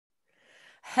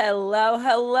Hello,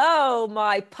 hello,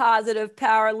 my positive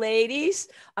power ladies.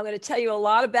 I'm going to tell you a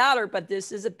lot about her, but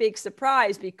this is a big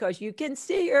surprise because you can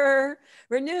see her.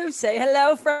 Renu, say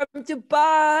hello from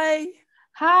Dubai.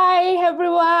 Hi,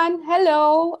 everyone.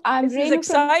 Hello. I'm This is Renu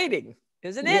exciting,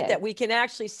 isn't it? Yes. That we can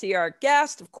actually see our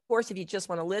guest. Of course, if you just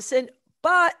want to listen,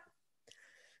 but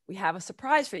we have a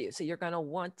surprise for you. So you're going to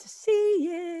want to see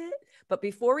it. But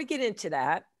before we get into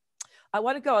that, I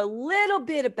want to go a little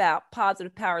bit about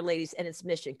Positive Power Ladies and its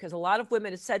mission, because a lot of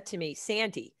women have said to me,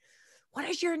 Sandy, what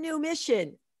is your new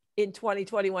mission in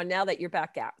 2021 now that you're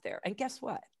back out there? And guess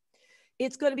what?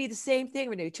 It's going to be the same thing,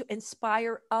 Renu, to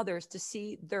inspire others to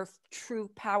see their true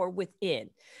power within.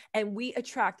 And we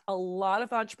attract a lot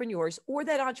of entrepreneurs or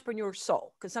that entrepreneur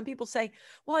soul, because some people say,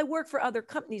 well, I work for other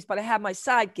companies, but I have my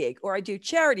side gig or I do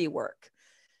charity work.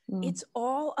 It's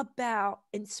all about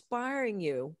inspiring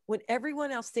you when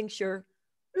everyone else thinks you're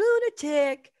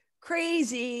lunatic,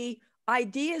 crazy,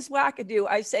 ideas wackadoo.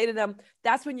 I say to them,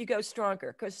 that's when you go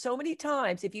stronger. Because so many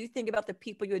times, if you think about the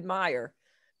people you admire,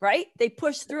 right? They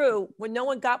push through when no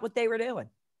one got what they were doing.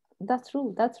 That's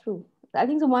true. That's true. I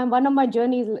think so. One of my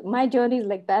journeys is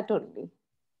like that only.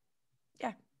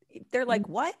 Yeah. They're like,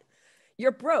 what?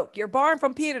 You're broke. You're borrowing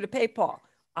from Peter to pay Paul.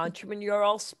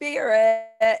 Entrepreneurial spirit,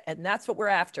 and that's what we're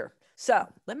after. So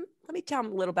let me tell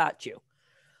them a little about you.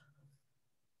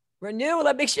 Renu,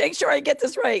 let me make sure I get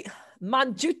this right.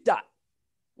 Manjunath.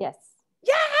 Yes.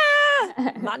 Yeah,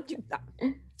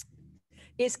 Manjunath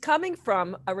is coming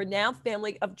from a renowned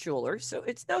family of jewelers, so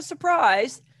it's no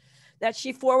surprise that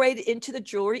she forayed into the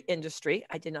jewelry industry.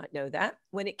 I did not know that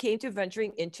when it came to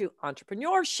venturing into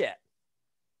entrepreneurship.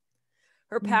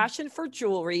 Her passion for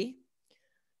jewelry,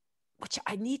 which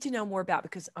I need to know more about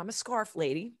because I'm a scarf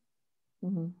lady.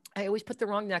 I always put the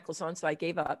wrong necklace on, so I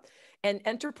gave up. And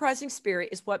enterprising spirit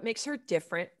is what makes her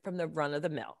different from the run of the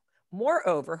mill.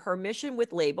 Moreover, her mission with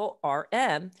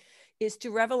LabelRM is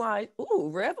to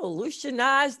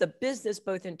revolutionize the business,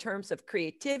 both in terms of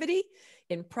creativity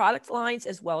in product lines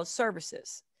as well as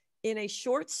services. In a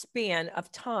short span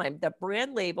of time, the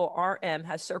brand LabelRM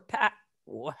has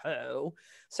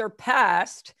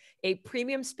surpassed a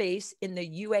premium space in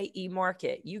the UAE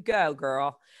market. You go,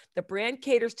 girl. The brand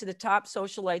caters to the top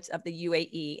socialites of the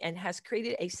UAE and has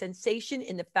created a sensation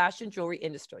in the fashion jewelry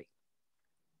industry.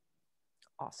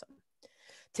 Awesome.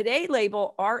 Today,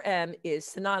 LabelRM is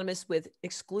synonymous with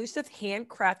exclusive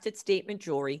handcrafted statement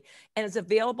jewelry and is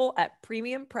available at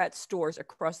premium prêt stores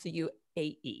across the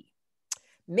UAE.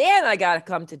 Man, I got to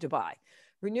come to Dubai.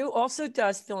 Renu also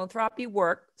does philanthropy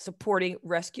work supporting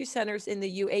rescue centers in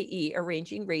the UAE,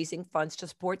 raising funds to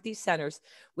support these centers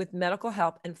with medical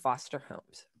help and foster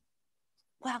homes.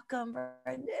 Welcome,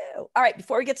 Renu. All right,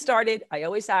 before we get started, I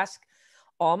always ask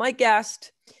all my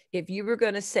guests, if you were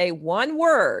going to say one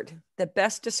word that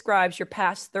best describes your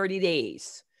past 30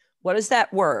 days, what is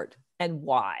that word and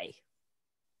why?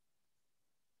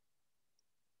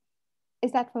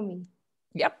 Is that for me?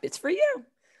 Yep, it's for you.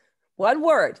 One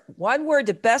word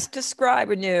to best describe,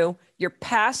 Renu, your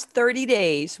past 30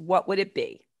 days, what would it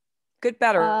be? Good,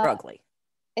 bad, or ugly?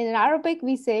 In Arabic,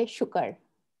 we say shukr,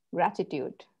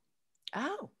 gratitude.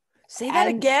 Oh, say that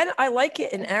again. I like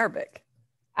it in Arabic.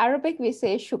 Arabic, we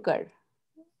say shukr.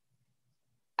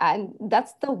 And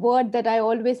that's the word that I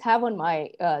always have on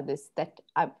my,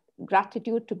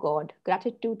 gratitude to God,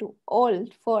 gratitude to all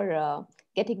for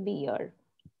getting me here.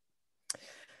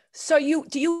 So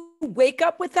do you wake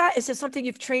up with that? Is it something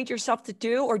you've trained yourself to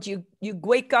do, or do you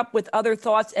wake up with other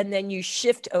thoughts and then you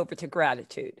shift over to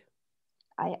gratitude?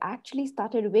 I actually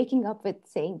started waking up with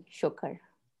saying shukr.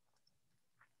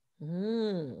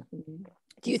 Do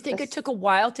you think it took a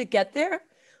while to get there?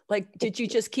 Like, did you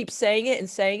just keep saying it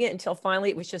until finally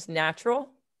it was just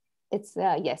natural? It's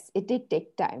yes, it did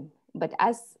take time, but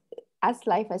as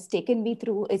life has taken me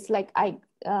through, it's like I'm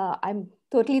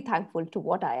totally thankful to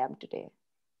what I am today.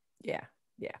 Yeah.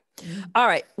 All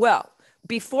right. Well,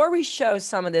 before we show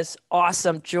some of this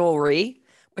awesome jewelry,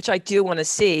 which I do want to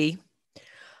see,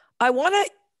 I want to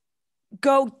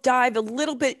go dive a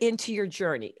little bit into your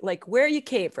journey, like where you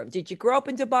came from. Did you grow up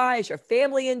in Dubai? Is your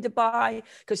family in Dubai?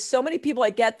 Because so many people I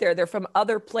get there, they're from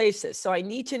other places. So I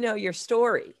need to know your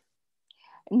story.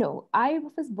 No, I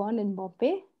was born in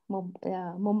Mumbai. Oh.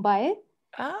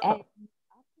 And after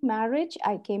marriage,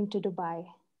 I came to Dubai.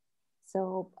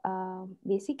 So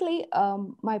basically,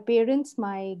 my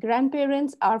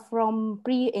grandparents are from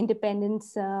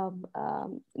pre-independence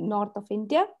north of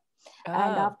India. Oh.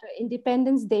 And after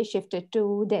independence, they shifted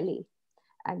to Delhi.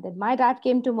 And then my dad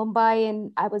came to Mumbai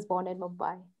and I was born in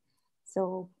Mumbai.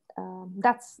 So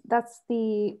that's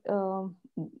the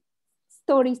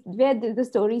story, where the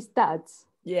story starts.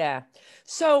 Yeah.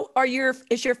 So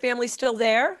is your family still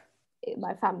there?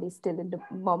 My family's still in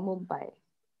Mumbai.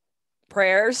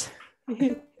 Prayers.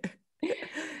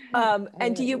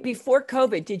 And before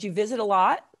COVID, did you visit a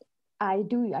lot? I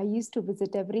do. I used to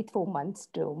visit every 4 months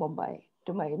to Mumbai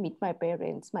to meet my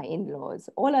parents, my in-laws.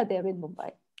 All are there in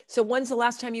Mumbai. So when's the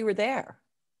last time you were there?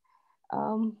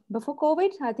 Before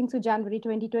COVID, I think so, January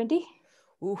 2020.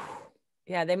 Ooh,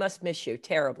 yeah, they must miss you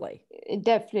terribly.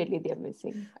 Definitely, they're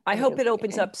missing. I hope it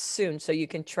opens up soon so you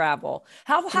can travel.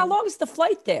 How long is the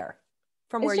flight there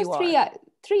from where you are? It's just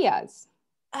 3 hours.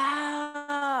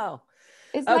 Oh,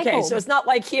 it's okay. Like home. So it's not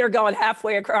like here going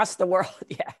halfway across the world.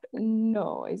 Yeah.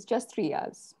 No, it's just 3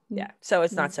 hours. Yeah. So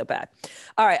it's not so bad.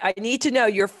 All right. I need to know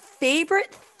your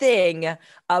favorite thing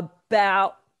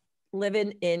about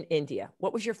living in India.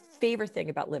 What was your favorite thing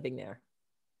about living there?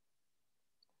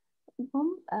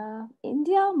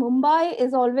 India, Mumbai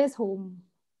is always home.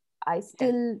 I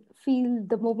still feel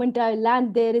the moment I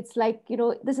land there, it's like,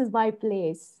 this is my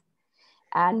place.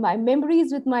 And my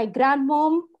memories with my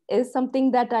grandmom is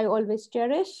something that I always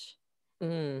cherish.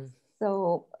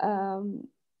 So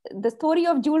the story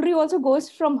of jewelry also goes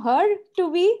from her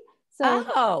to me.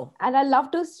 So, and I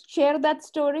love to share that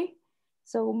story.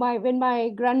 So when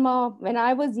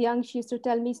I was young, she used to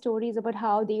tell me stories about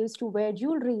how they used to wear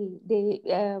jewelry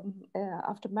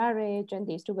after marriage, and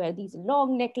they used to wear these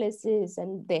long necklaces,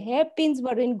 and their hairpins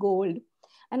were in gold.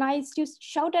 And I used to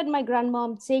shout at my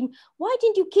grandmom saying, "Why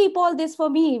didn't you keep all this for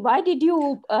me? Why did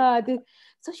you?"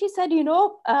 So she said,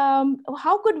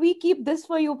 how could we keep this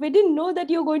for you? We didn't know that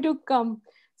you're going to come.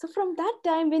 So from that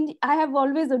time, when I have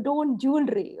always adorned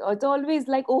jewelry, it's always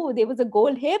like, oh, there was a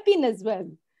gold hairpin as well.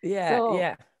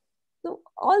 Yeah. So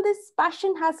all this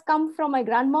passion has come from my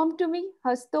grandmom to me.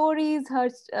 Her stories,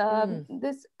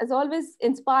 this has always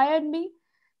inspired me.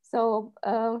 So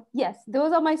yes,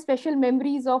 those are my special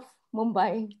memories of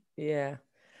Mumbai. Yeah.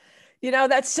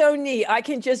 That's so neat. I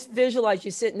can just visualize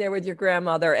you sitting there with your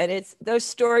grandmother, and those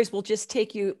stories will just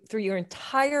take you through your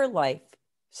entire life.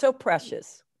 So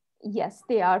precious. Yes,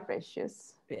 they are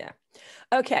precious. Yeah.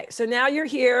 Okay. So now you're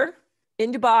here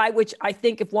in Dubai, which I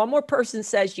think if one more person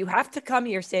says you have to come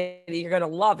here, Sandy, you're going to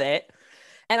love it.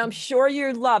 And I'm sure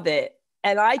you love it.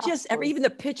 And even the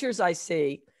pictures I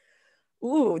see,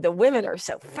 ooh, the women are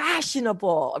so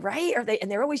fashionable, right?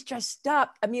 And they're always dressed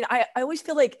up. I mean, I always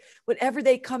feel like whenever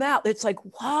they come out, it's like,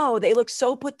 wow, they look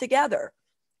so put together.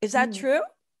 Is that true?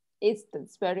 It's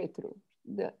very true.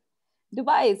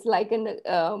 Dubai is like an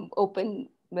open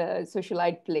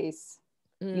socialite place.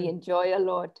 We enjoy a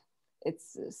lot.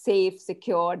 It's safe,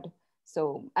 secured.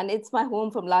 So, and it's my home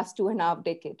from last 2.5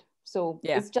 decades. So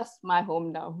it's just my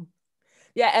home now.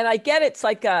 Yeah. And I get it's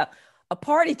like a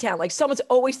party town. Like someone's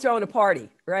always throwing a party,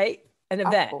 right? An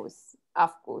event.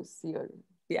 Of course.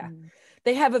 Yeah.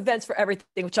 They have events for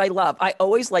everything, which I love. I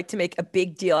always like to make a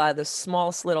big deal out of the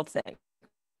smallest little thing.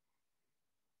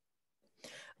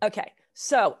 Okay.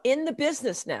 So in the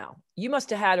business now, you must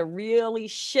have had a really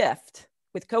shift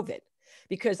with COVID,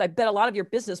 because I bet a lot of your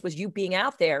business was you being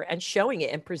out there and showing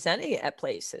it and presenting it at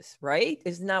places, right?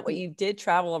 Isn't that what you did?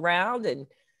 Travel around and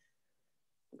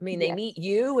they meet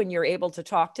you and you're able to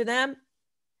talk to them?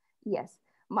 Yes.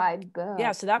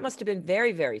 So that must have been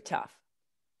very, very tough.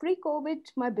 Pre-COVID,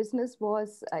 my business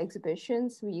was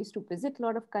exhibitions. We used to visit a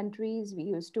lot of countries. We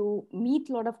used to meet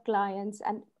a lot of clients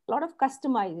and a lot of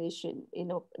customization,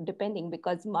 depending,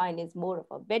 because mine is more of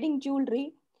a wedding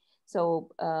jewelry. So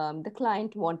the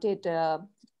client wanted to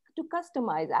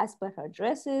customize as per her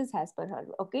dresses, as per her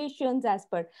occasions,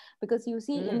 because you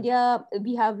see, India,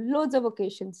 we have loads of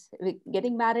occasions.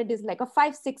 Getting married is like a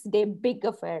 5-6 day big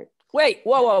affair. Wait,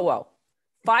 whoa.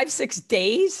 5-6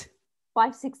 days?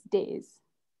 5-6 days.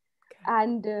 Okay.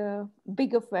 And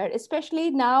big affair,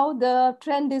 especially now the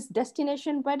trend is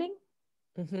destination wedding.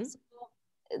 So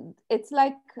it's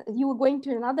like you are going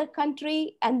to another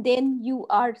country and then you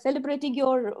are celebrating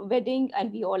your wedding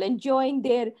and we all enjoying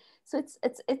there. So it's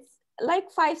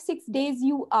like 5-6 days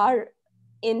you are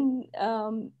in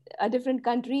a different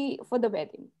country for the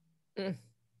wedding.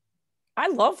 I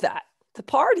love that. The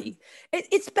party.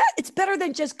 It's better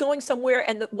than just going somewhere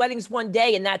and the wedding's one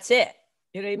day and that's it.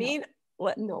 You know what I mean?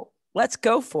 No. Let's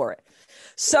go for it.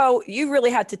 So you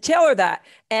really had to tailor that.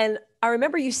 And I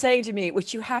remember you saying to me,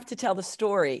 which you have to tell the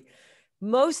story,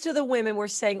 most of the women were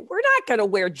saying, we're not going to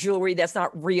wear jewelry that's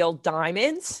not real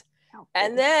diamonds.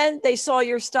 And then they saw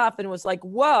your stuff and was like,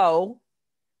 whoa,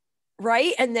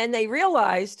 right? And then they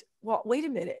realized, well, wait a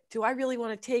minute. Do I really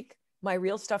want to take my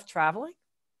real stuff traveling?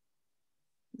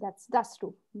 That's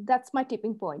true. That's my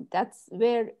tipping point. That's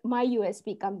where my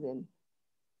USP comes in.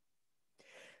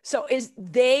 So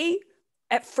they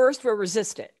at first were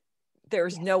resistant.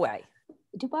 There's Yes. no way.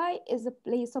 Dubai is a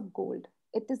place of gold.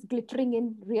 It is glittering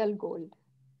in real gold.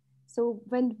 So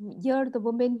when here the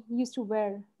women used to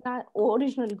wear that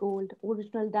original gold,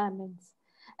 original diamonds,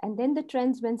 and then the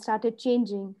trends when started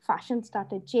changing, fashion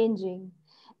started changing,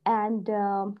 and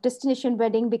destination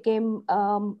wedding became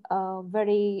a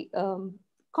very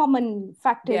common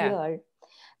factor Yeah. here.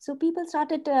 So people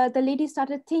started, the ladies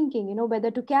started thinking,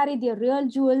 whether to carry their real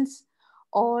jewels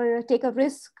or take a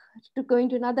risk to going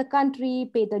to another country,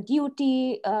 pay the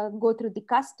duty, go through the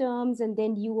customs, and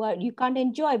then you can't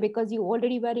enjoy because you're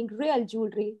already wearing real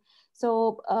jewelry. So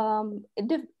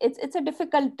it's a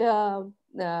difficult time.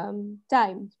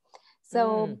 Mm.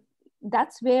 So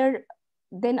that's where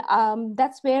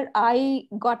that's where I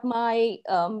got my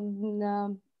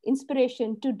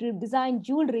inspiration to design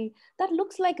jewelry that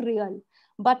looks like real,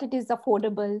 but it is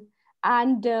affordable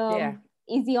and Yeah.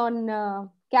 easy on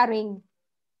carrying.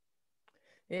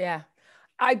 Yeah.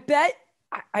 I bet,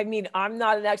 I mean, I'm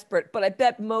not an expert, but I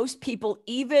bet most people,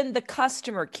 even the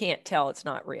customer, can't tell it's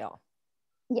not real.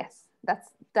 Yes,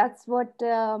 that's what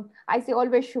I say.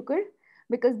 Always sugar,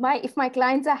 because if my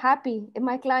clients are happy, if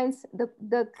my clients,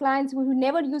 the clients who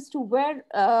never used to wear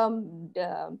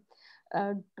the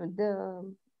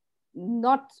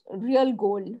not real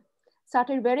gold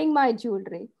started wearing my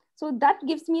jewelry, so that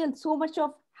gives me so much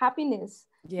of happiness.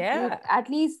 Yeah. At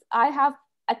least I have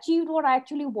achieved what I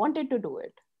actually wanted to do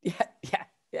it. Yeah. Yeah.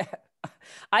 Yeah.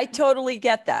 I totally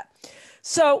get that.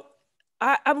 So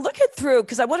I'm looking through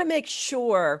because I want to make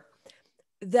sure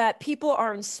that people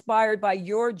are inspired by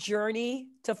your journey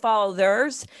to follow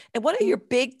theirs. And one of your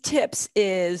big tips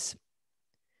is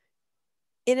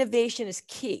innovation is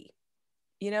key,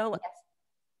 you know, Yes.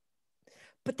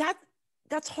 but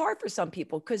that's hard for some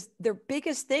people because their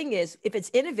biggest thing is if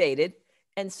it's innovated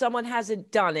and someone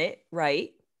hasn't done it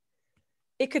right,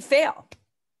 it could fail.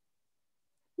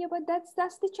 Yeah, but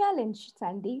that's the challenge,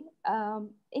 Sandy.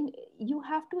 You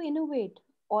have to innovate,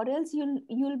 or else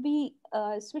you'll be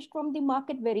switched from the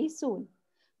market very soon.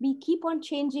 We keep on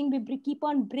changing. Keep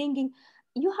on bringing.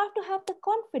 You have to have the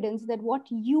confidence that what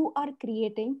you are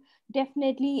creating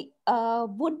definitely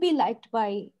would be liked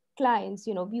by clients.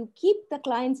 You keep the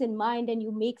clients in mind and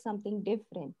you make something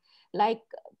different. Like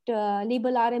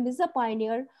LabelRM is a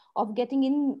pioneer of getting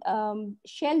in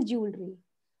shell jewelry.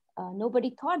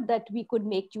 Nobody thought that we could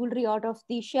make jewelry out of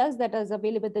the shells that is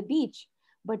available at the beach,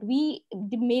 but we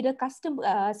made a custom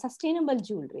sustainable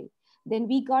jewelry. Then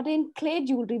we got in clay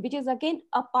jewelry, which is again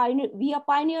a pioneer. We are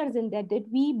pioneers in that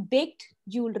we baked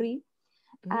jewelry.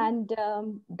 Mhm.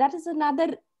 And that is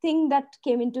another thing that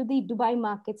came into the Dubai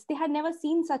markets. They had never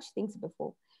seen such things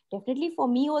before. Definitely for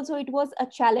me also, it was a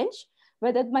challenge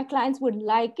whether my clients would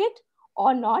like it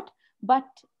or not, but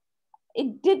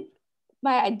it did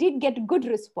I did get good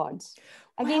response.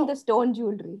 Again, the Well, stone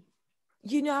jewelry.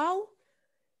 you know,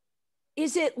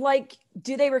 is it like,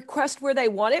 do they request where they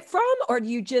want it from, or do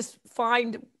you just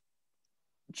find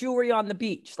jewelry on the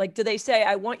beach? Like, do they say,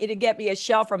 I want you to get me a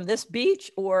shell from this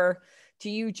beach, or do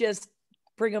you just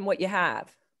bring them what you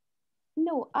have?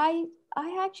 No, I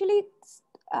actually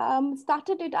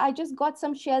started it. I just got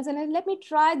some shells and I, let me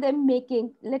try them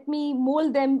making. Let me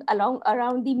mold them along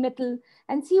around the metal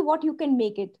and see what you can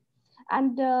make it.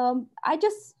 And I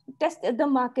just tested the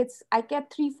markets. I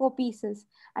kept 3 4 pieces,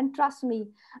 and trust me,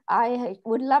 I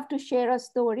would love to share a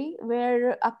story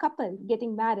where a couple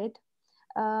getting married,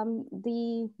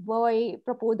 the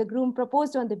groom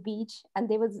proposed on the beach, and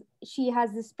she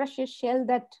has this precious shell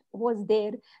that was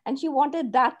there, and she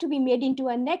wanted that to be made into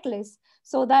a necklace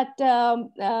so that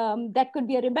that could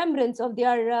be a remembrance of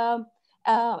their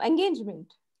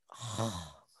engagement.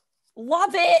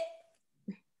 Love it.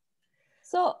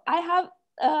 So I have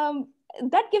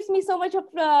that gives me so much of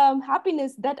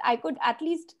happiness that I could at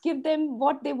least give them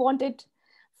what they wanted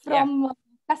Yeah. from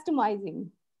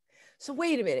customizing. So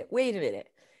wait a minute. Wait a minute.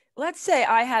 Let's say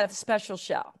I had a special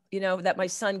shell, you know, that my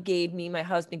son gave me, my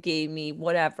husband gave me,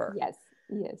 whatever. Yes,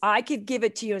 yes, I could give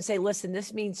it to you and say, listen,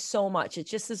 this means so much.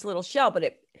 It's just this little shell, but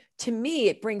to me,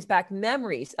 it brings back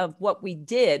memories of what we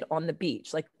did on the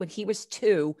beach. Like when he was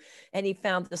 2 and he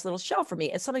found this little shell for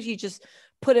me. And sometimes you just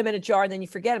put him in a jar and then you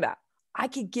forget about it. I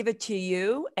could give it to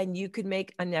you and you could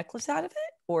make a necklace out of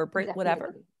it or whatever.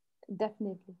 definitely.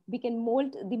 Definitely. We can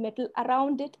mold the metal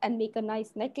around it and make a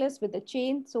nice necklace with a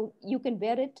chain so you can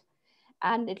wear it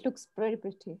and it looks very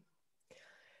pretty.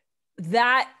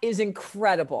 That is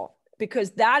incredible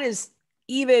because that is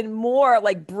even more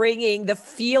like bringing the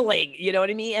feeling, you know what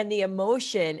I mean? And the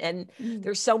emotion. And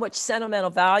there's so much sentimental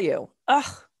value.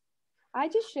 Ugh. I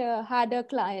just had a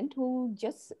client who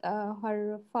just,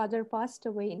 her father passed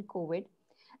away in COVID.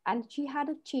 And she had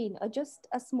a chain, just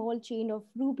a small chain of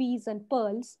rubies and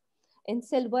pearls in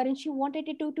silver, and she wanted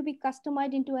it to be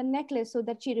customized into a necklace so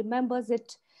that she remembers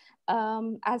it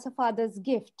as a father's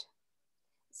gift.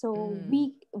 So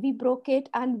we broke it,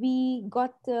 and we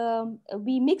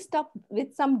mixed up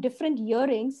with some different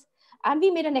earrings, and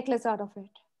we made a necklace out of it.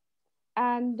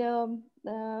 And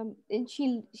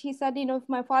she said, you know, if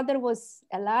my father was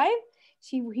alive,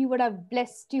 he would have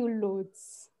blessed you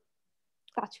loads.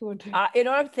 Touch wood. You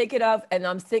know what I'm thinking of? And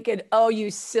I'm thinking, oh,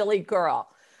 you silly girl.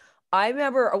 I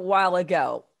remember a while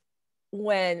ago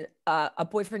when a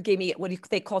boyfriend gave me what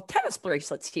they call tennis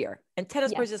bracelets here. And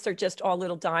tennis bracelets are just all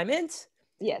little diamonds.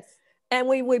 Yes. And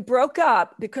when we broke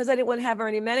up, because I didn't want to have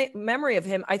any memory of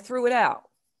him, I threw it out.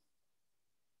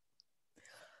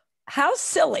 How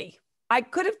silly. I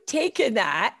could have taken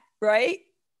that, right?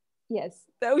 Yes.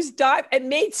 Those diamonds and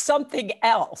made something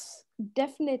else.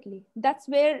 Definitely. That's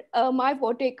where my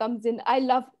forte comes in.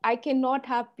 I cannot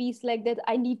have peace like that.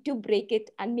 I need to break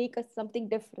it and make us something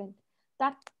different.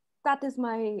 That is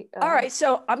my... All right.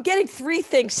 So I'm getting three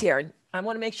things here. I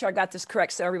want to make sure I got this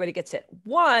correct so everybody gets it.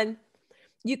 One,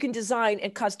 you can design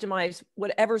and customize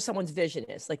whatever someone's vision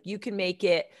is. Like you can make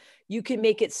it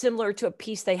similar to a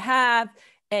piece they have,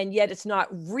 and yet it's not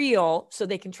real, so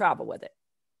they can travel with it.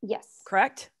 Yes.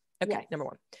 Correct? Okay, yes. Number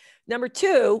one. Number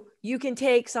two, you can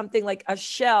take something like a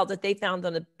shell that they found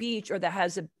on the beach or that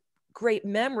has a great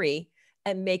memory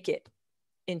and make it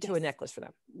into a necklace for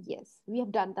them. Yes, we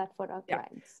have done that for our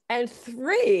clients. And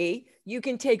three, you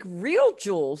can take real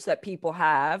jewels that people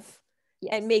have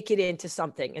and make it into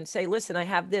something and say, listen, I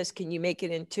have this. Can you make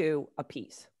it into a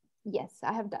piece? Yes,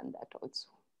 I have done that also.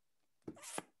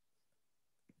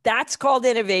 That's called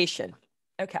innovation.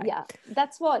 Okay. Yeah,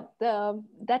 that's what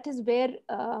that is where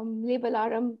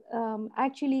LabelRM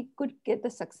actually could get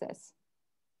the success.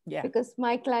 Yeah. Because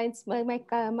my clients are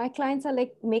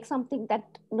like, make something that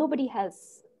nobody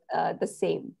has the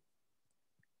same.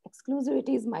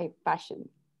 Exclusivity is my passion.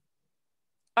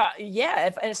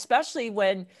 Yeah, especially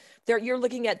when you're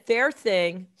looking at their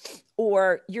thing,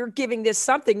 or you're giving this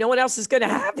something, no one else is going to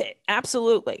have it.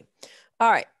 Absolutely. All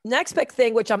right. Next big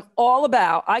thing, which I'm all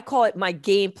about, I call it my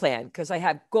game plan because I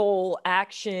have goal,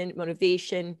 action,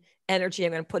 motivation, energy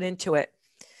I'm going to put into it.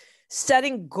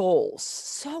 Setting goals.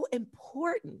 So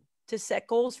important to set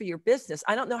goals for your business.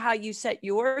 I don't know how you set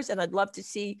yours, and I'd love to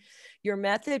see your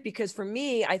method, because for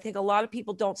me, I think a lot of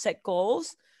people don't set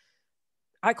goals.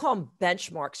 I call them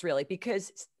benchmarks, really,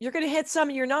 because you're going to hit some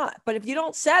and you're not. But if you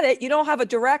don't set it, you don't have a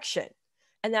direction.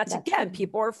 And that's again,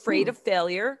 people are afraid of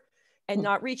failure and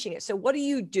not reaching it. So what do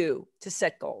you do to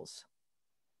set goals?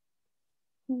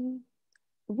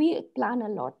 We plan a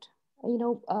lot. You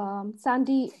know,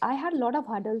 Sandy, I had a lot of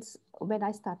hurdles when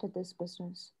I started this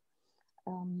business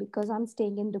because I'm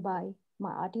staying in Dubai.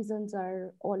 My artisans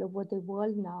are all over the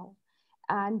world now.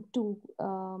 And to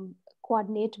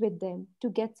coordinate with them to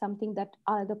get something that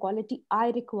the quality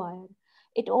I require,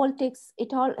 it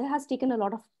has taken a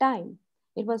lot of time.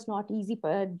 It was not easy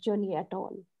journey at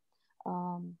all.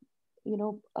 You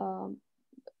know,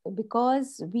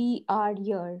 because we are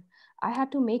here, I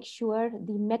had to make sure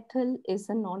the metal is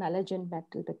a non-allergen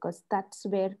metal, because that's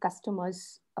where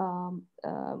customers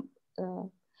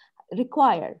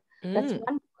require. That's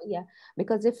one,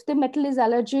 because if the metal is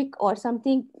allergic or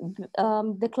something,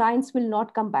 the clients will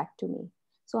not come back to me.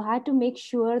 So I had to make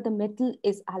sure the metal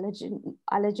is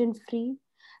allergen free.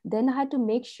 Then I had to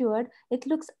make sure it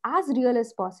looks as real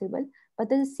as possible,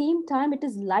 but at the same time, it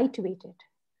is lightweighted,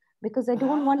 because I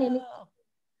don't want any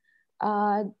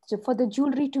for the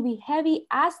jewelry to be heavy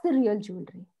as the real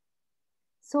jewelry.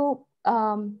 So,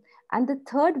 and the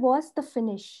third was the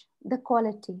finish, the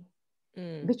quality,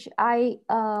 which I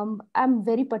am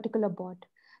very particular about.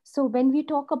 So when we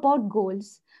talk about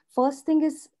goals, first thing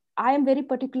is I am very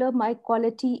particular. My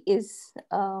quality is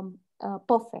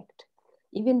perfect.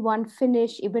 Even one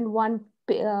finish, even one,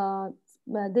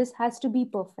 this has to be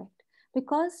perfect,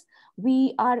 because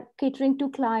we are catering to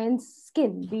clients'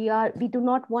 skin. We do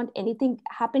not want anything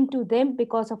happen to them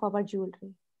because of our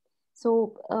jewelry.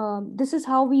 So this is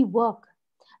how we work.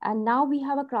 And now we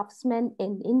have a craftsman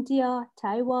in India,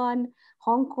 Taiwan,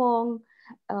 Hong Kong.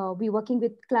 We're working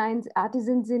with clients,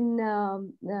 artisans in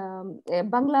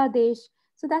Bangladesh.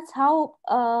 So that's how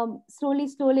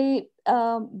slowly,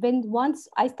 once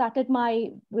I started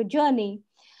my journey,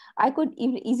 I could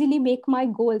easily make my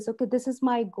goals. Okay, this is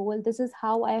my goal. This is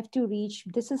how I have to reach.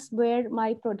 This is where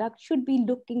my product should be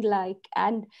looking like,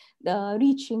 and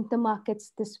reaching the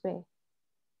markets this way.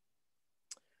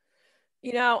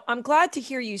 You know, I'm glad to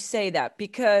hear you say that,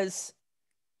 because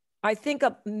I think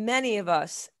many of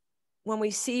us when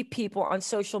we see people on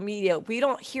social media, we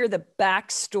don't hear the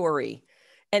backstory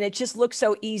and it just looks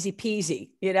so easy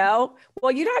peasy, you know?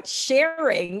 Well, you're not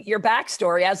sharing your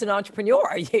backstory as an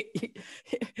entrepreneur.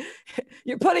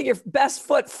 You're putting your best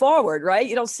foot forward, right?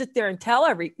 You don't sit there and tell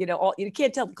you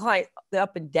can't tell the client the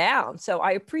up and down. So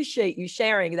I appreciate you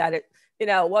sharing that it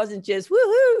wasn't just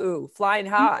woohoo, flying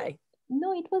high.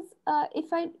 No, it was,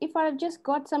 if I just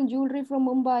got some jewelry from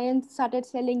Mumbai and started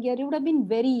selling here, it would have been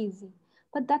very easy.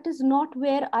 But that is not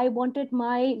where I wanted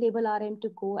my LabelRM to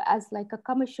go as like a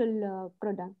commercial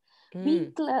product.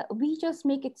 We just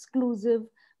make exclusive.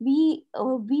 We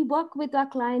work with our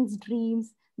clients'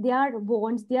 dreams, their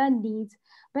wants, their needs.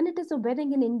 When it is a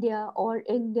wedding in India or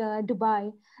in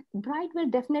Dubai, bride will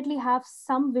definitely have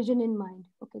some vision in mind.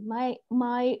 Okay,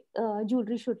 my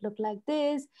jewelry should look like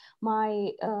this.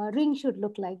 My ring should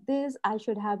look like this. I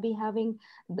should be having,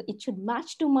 it should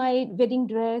match to my wedding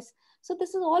dress. So this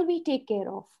is all we take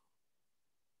care of.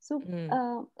 So,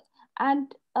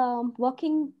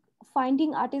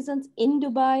 finding artisans in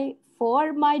Dubai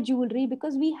for my jewelry,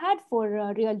 because we had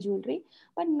for real jewelry,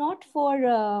 but not for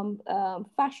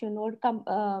fashion or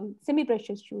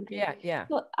semi-precious jewelry. Yeah, yeah.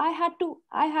 So I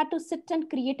had to sit and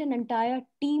create an entire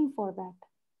team for that.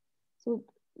 So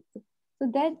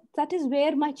that is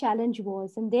where my challenge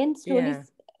was. And then slowly,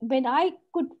 when I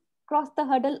could cross the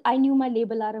hurdle, I knew my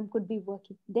LabelRM could be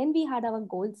working. Then we had our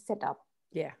goals set up.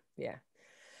 Yeah, yeah.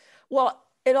 Well,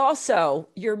 it also,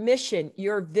 your mission,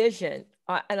 your vision,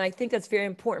 and I think that's very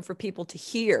important for people to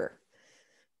hear.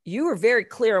 You were very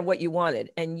clear on what you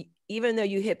wanted. And even though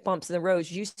you hit bumps in the road,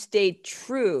 you stayed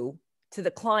true to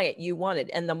the client you wanted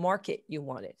and the market you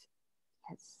wanted.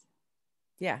 Yes.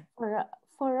 Yeah.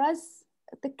 For us,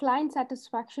 the client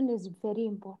satisfaction is very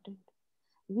important.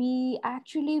 We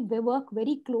work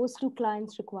very close to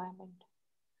clients' requirement.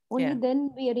 Only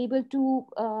then we are able to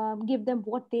give them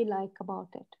what they like about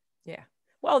it. Yeah.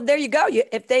 Well, there you go.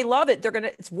 If they love it,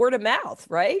 it's word of mouth,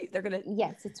 right?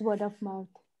 Yes, it's word of mouth.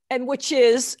 And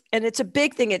it's a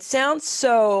big thing. It sounds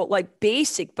so like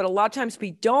basic, but a lot of times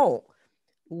we don't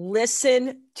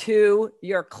listen to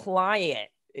your client,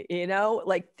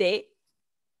 like they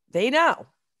know.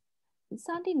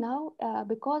 Sandy, now,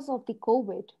 because of the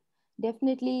COVID,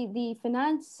 definitely the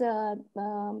finance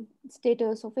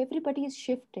status of everybody is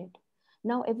shifted.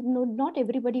 Now, not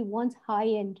everybody wants high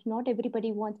end, not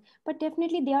everybody wants, but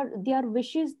definitely their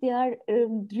wishes, their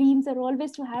dreams are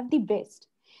always to have the best.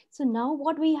 So now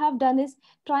what we have done is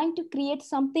trying to create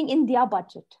something in their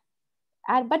budget,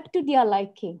 but to their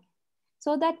liking.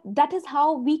 So that is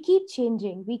how we keep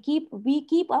changing. We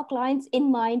keep our clients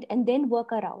in mind and then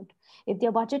work around. If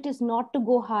their budget is not to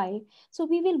go high, so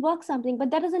we will work something,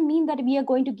 but that doesn't mean that we are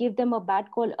going to give them a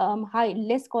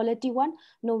less quality one.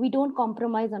 No, we don't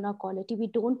compromise on our quality. We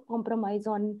don't compromise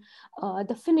on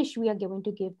the finish we are going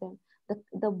to give them.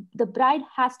 The bride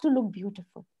has to look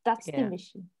beautiful. That's the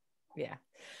mission. Yeah.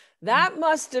 That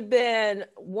must have been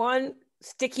one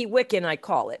sticky wicket, I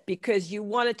call it, because you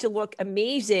want it to look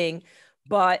amazing,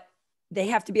 but they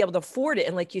have to be able to afford it.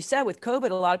 And like you said, with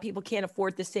COVID, a lot of people can't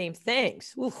afford the same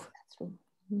things. Oof. That's true.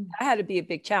 That had to be a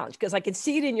big challenge, because I can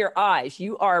see it in your eyes.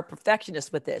 You are a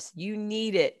perfectionist with this. You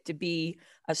need it to be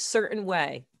a certain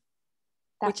way,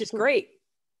 which is great.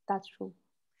 That's true.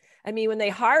 I mean, when they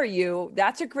hire you,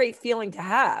 that's a great feeling to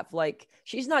have. Like,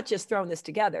 she's not just throwing this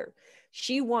together.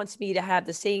 She wants me to have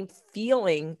the same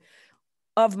feeling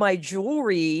of my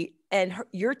jewelry, and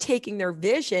you're taking their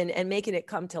vision and making it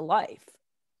come to life.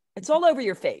 It's all over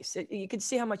your face. You can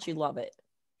see how much you love it.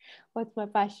 What's my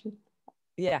passion?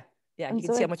 Yeah. I'm you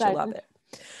can so see how much excited. you love it.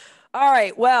 All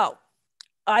right. Well,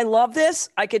 I love this.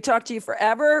 I could talk to you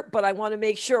forever, but I want to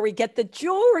make sure we get the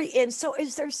jewelry in. So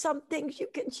is there some things you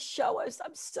can show us?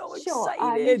 I'm so excited.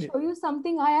 I will show you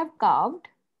something I have carved.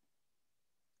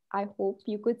 I hope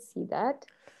you could see that.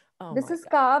 This is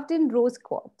carved in rose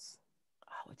quartz.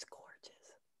 Oh, it's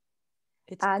gorgeous.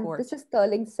 This is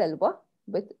sterling silver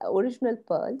with original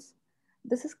pearls.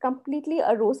 This is completely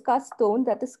a rose cast stone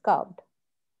that is carved.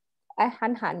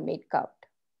 Handmade carved.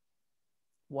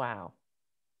 Wow.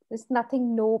 There's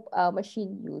nothing, no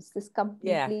machine used. This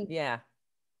completely. Yeah.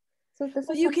 So this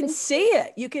is you can see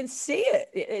it. You can see it.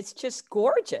 It's just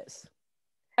gorgeous.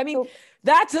 I mean,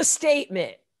 that's a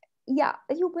statement. Yeah,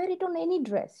 you wear it on any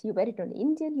dress. You wear it on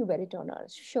Indian, you wear it on a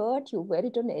shirt, you wear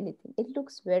it on anything. It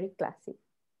looks very classy.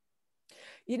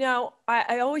 I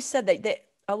always said that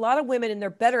a lot of women, and they're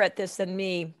better at this than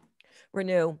me,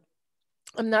 Renu.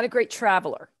 I'm not a great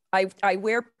traveler. I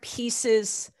wear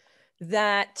pieces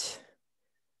that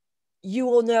you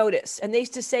will notice. And they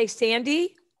used to say,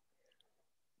 Sandy,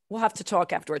 we'll have to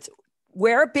talk afterwards.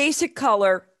 Wear a basic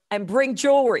color and bring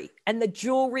jewelry, and the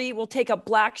jewelry will take a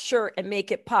black shirt and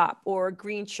make it pop, or a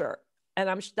green shirt.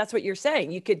 And that's what you're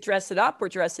saying. You could dress it up or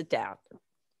dress it down.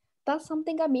 That's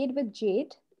something I made with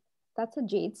jade. That's a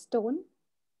jade stone.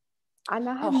 And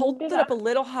I have hold it up a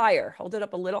little higher. Hold it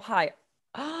up a little higher.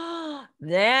 Ah,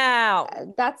 now.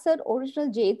 That's an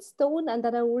original jade stone, and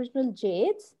that are original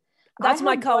jades. That's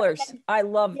my colors. I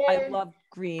love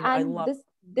green. And I love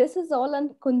this is all on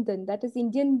kundan. That is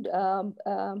Indian.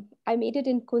 I made it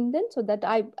in kundan, so that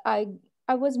I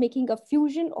was making a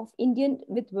fusion of Indian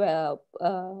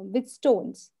with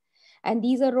stones, and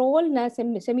these are all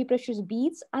semi-precious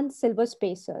beads and silver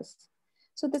spacers.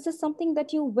 So this is something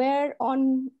that you wear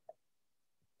on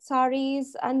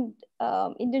saris and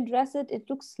Indian dresses. It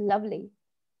looks lovely.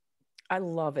 I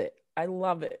love it. I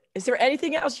love it. Is there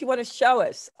anything else you want to show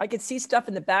us? I can see stuff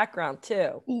in the background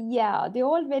too. Yeah, the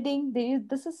old wedding.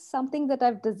 This is something that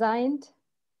I've designed.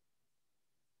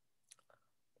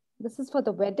 This is for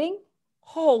the wedding.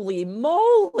 Holy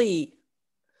moly.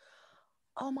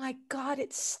 Oh my God,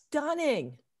 it's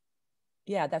stunning.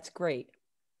 Yeah, that's great.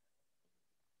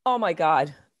 Oh my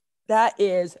God, that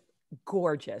is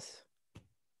gorgeous.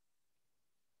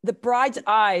 The bride's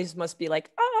eyes must be like,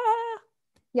 ah.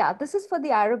 Yeah, this is for the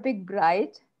Arabic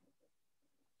bride.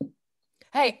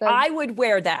 Hey, I would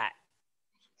wear that.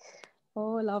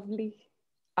 Oh, lovely.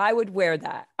 I would wear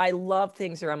that. I love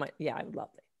things around I would love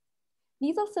it.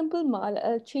 These are simple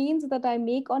chains that I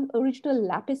make on original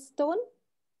lapis stone.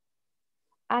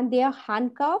 And they are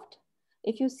handcrafted.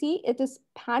 If you see, it is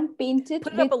hand painted.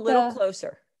 Put it up a little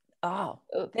closer. Oh,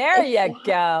 there you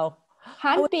go.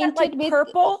 Hand painted like with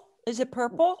purple. Is it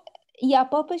purple? Yeah,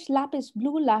 purplish lapis,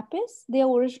 blue lapis. They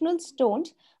are original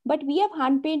stones, but we have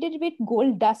hand painted with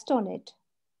gold dust on it.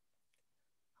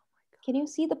 Can you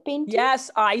see the painting? Yes,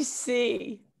 I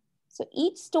see. So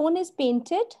each stone is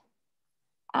painted,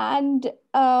 and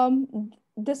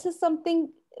this is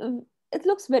something. It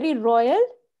looks very royal,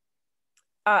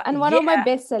 and one of my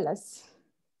best sellers.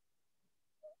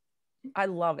 I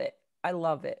love it. I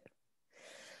love it.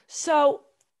 So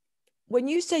when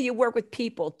you say you work with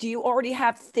people, do you already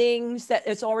have things that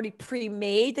it's already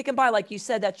pre-made they can buy? Like you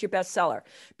said, that's your bestseller.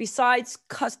 Besides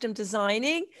custom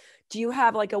designing, do you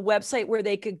have like a website where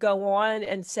they could go on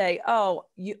and say, oh,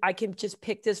 I can just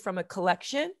pick this from a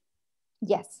collection?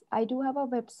 Yes, I do have a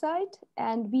website,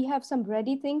 and we have some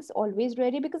ready things, always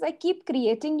ready, because I keep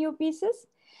creating new pieces.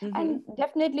 Mm-hmm. And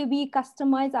definitely we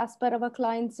customize as per our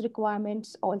clients'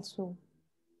 requirements also.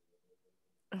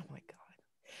 Oh my God.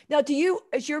 Now,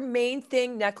 is your main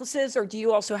thing necklaces, or do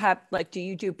you also have, do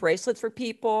you do bracelets for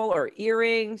people or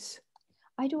earrings?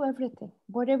 I do everything.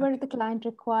 Whatever the client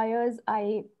requires,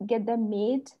 I get them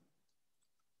made.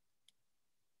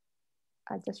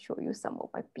 I'll just show you some of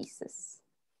my pieces.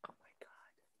 Oh my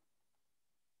God.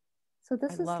 So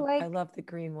this is I love the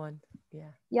green one.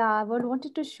 Yeah. Yeah, I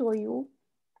wanted to show you.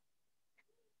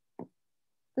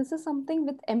 This is something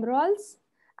with emeralds,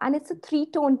 and it's a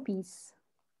 3-tone piece.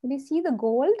 Can you see the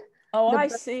gold? Oh, I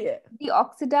see it. The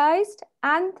oxidized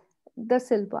and the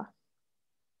silver.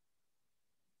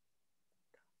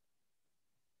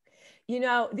 You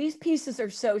know, these pieces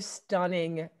are so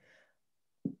stunning.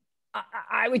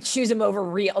 I would choose them over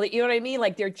real. You know what I mean?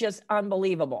 Like, they're just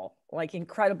unbelievable, like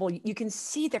incredible. You can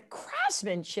see the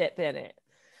craftsmanship in it.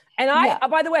 And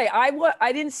by the way,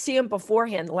 I didn't see them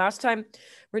beforehand. The last time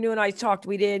Renu and I talked,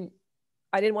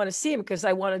 I didn't want to see him because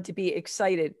I wanted to be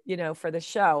excited, for the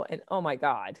show. And oh my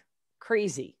God,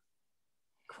 crazy.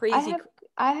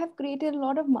 I have created a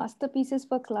lot of masterpieces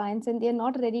for clients, and they're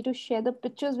not ready to share the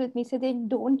pictures with me. So they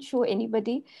don't show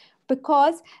anybody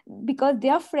because they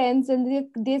are friends and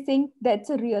they think that's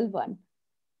a real one.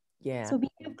 Yeah. So we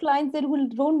have clients that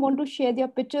don't want to share their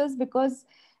pictures because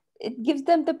it gives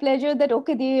them the pleasure that,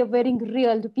 okay, they are wearing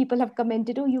real. People have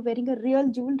commented, oh, you're wearing a real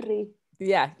jewelry.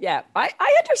 Yeah. Yeah. I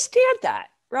understand that.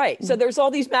 Right. Mm-hmm. So there's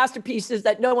all these masterpieces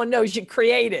that no one knows you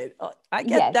created. I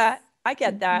get that. I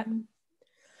get that. Mm-hmm.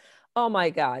 Oh my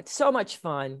God. So much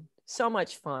fun. So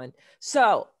much fun.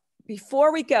 So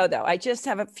before we go though, I just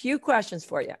have a few questions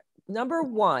for you. Number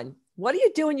one, what do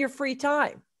you do in your free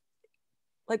time?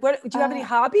 Like, do you have any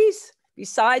hobbies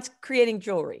besides creating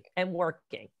jewelry and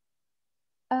working?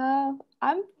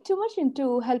 I'm too much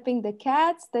into helping the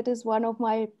cats. That is one of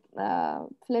my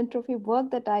philanthropy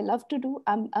work that I love to do.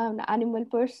 I'm an animal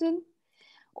person.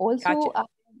 Also, gotcha.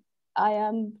 I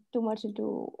am too much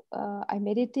into, I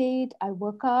meditate, I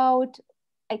work out,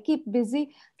 I keep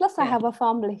busy. Plus I have a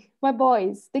family, my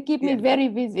boys, they keep me very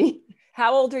busy.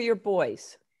 How old are your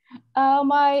boys?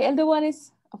 My elder one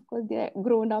is, of course, they're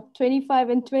grown up, 25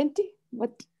 and 20,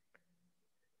 but.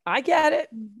 I get it.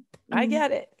 I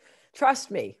get it.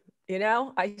 Trust me. You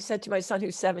know, I said to my son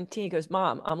who's 17, he goes,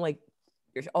 Mom, I'm like,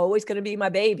 you're always going to be my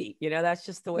baby. You know, that's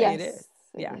just the way it is.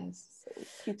 Yeah. Yes.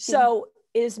 So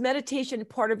is meditation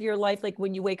part of your life? Like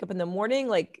when you wake up in the morning,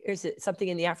 like, is it something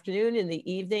in the afternoon, in the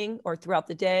evening, or throughout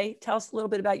the day? Tell us a little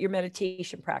bit about your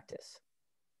meditation practice.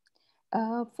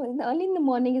 Early in the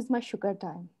morning is my sugar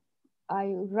time.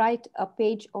 I write a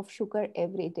page of sugar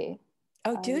every day.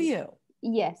 Oh, do you?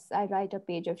 Yes, I write a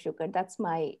page of sugar. That's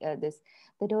my that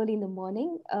early in the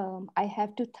morning. I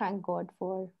have to thank God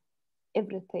for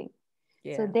everything.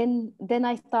 Yeah. So then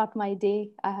I start my day.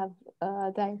 I have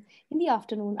then in the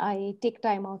afternoon I take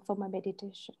time out for my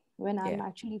meditation when I'm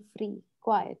actually free,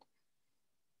 quiet.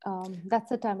 That's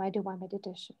the time I do my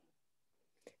meditation.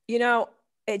 You know,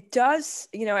 it does,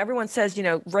 you know, everyone says, you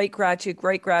know, write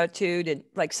gratitude. And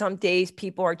like some days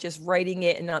people are just writing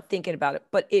it and not thinking about it,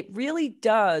 but it really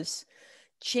does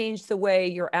change the way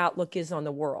your outlook is on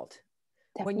the world.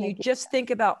 Definitely. When you just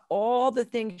think about all the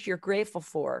things you're grateful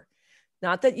for,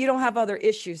 not that you don't have other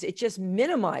issues, it just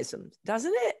minimizes them,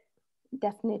 doesn't it?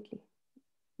 Definitely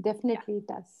it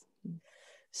does.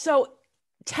 So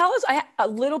tell us a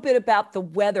little bit about the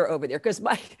weather over there, because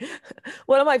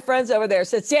one of my friends over there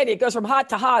said, Sandy, it goes from hot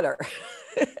to hotter.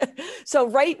 So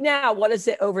right now, what is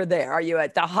it over there? Are you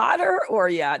at the hotter or are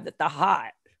you at the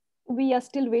hot? We are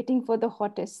still waiting for the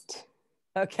hottest.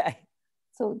 Okay.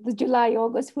 So the July,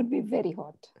 August would be very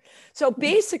hot. So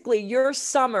basically your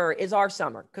summer is our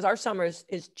summer, because our summer is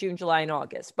June, July, and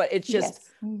August, but it's just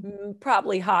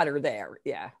probably hotter there.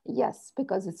 Yeah. Yes,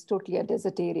 because it's totally a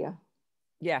desert area.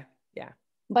 Yeah. Yeah.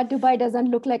 But Dubai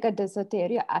doesn't look like a desert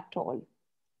area at all.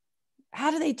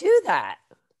 How do they do that?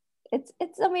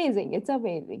 It's amazing. It's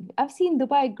amazing. I've seen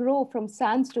Dubai grow from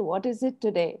sands to what is it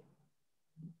today.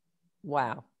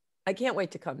 Wow. I can't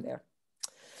wait to come there.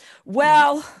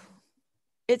 Well,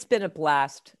 it's been a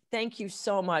blast. Thank you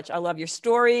so much. I love your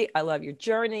story. I love your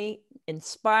journey.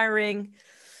 Inspiring.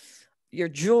 Your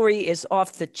jewelry is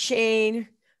off the chain.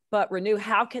 But Renu,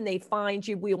 how can they find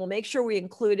you? We will make sure we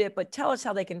include it, but tell us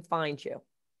how they can find you.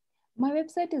 My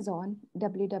website is on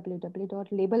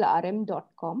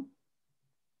www.labelrm.com.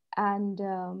 And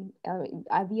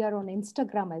we are on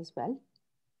Instagram as well.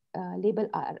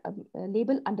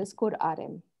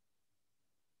 label_RM.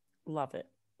 Love it.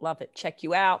 Love it. Check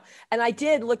you out. And I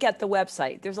did look at the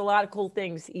website. There's a lot of cool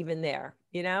things even there,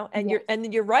 you know, and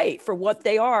you're right. For what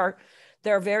they are,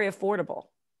 they're very affordable.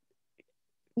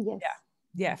 Yes. Yeah.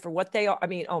 Yeah. For what they are. I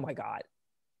mean, oh my God.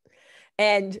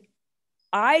 And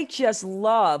I just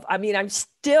love, I mean, I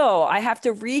have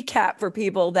to recap for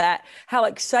people that how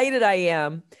excited I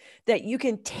am that you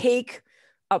can take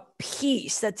a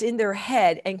piece that's in their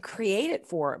head and create it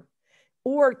for them,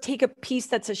 or take a piece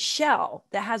that's a shell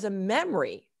that has a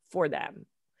memory for them,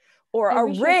 or a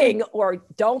ring, or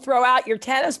don't throw out your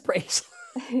tennis bracelet.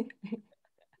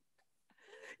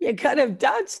 You could have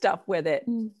done stuff with it.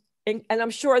 And I'm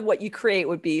sure what you create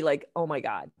would be like, oh my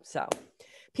God. So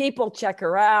people, check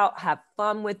her out, have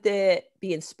fun with it,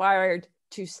 be inspired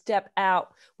to step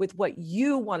out with what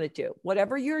you want to do,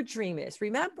 whatever your dream is.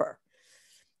 Remember,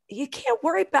 you can't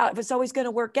worry about if it's always going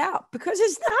to work out, because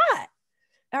it's not.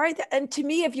 All right. And to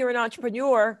me, if you're an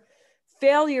entrepreneur,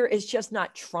 failure is just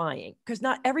not trying, because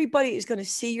not everybody is going to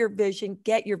see your vision,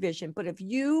 get your vision. But if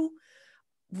you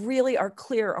really are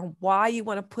clear on why you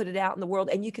want to put it out in the world,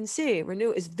 and you can see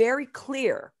Renu is very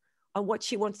clear on what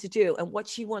she wants to do and what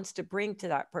she wants to bring to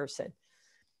that person,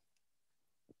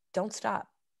 don't stop.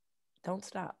 Don't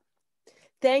stop.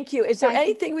 Thank you. Is there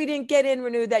anything we didn't get in,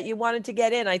 Renu, that you wanted to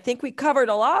get in? I think we covered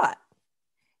a lot.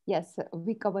 Yes,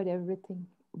 we covered everything.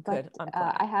 But good.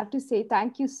 I have to say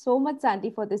thank you so much, Sandy,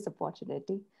 for this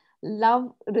opportunity.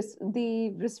 Love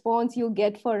the response you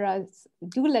get for us.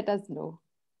 Do let us know.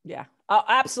 Yeah,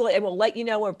 absolutely. And we'll let you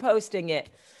know we're posting it.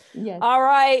 Yes. All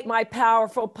right, my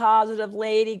powerful, positive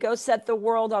lady, go set the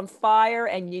world on fire.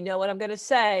 And you know what I'm going to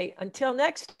say. Until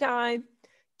next time,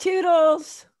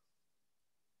 toodles.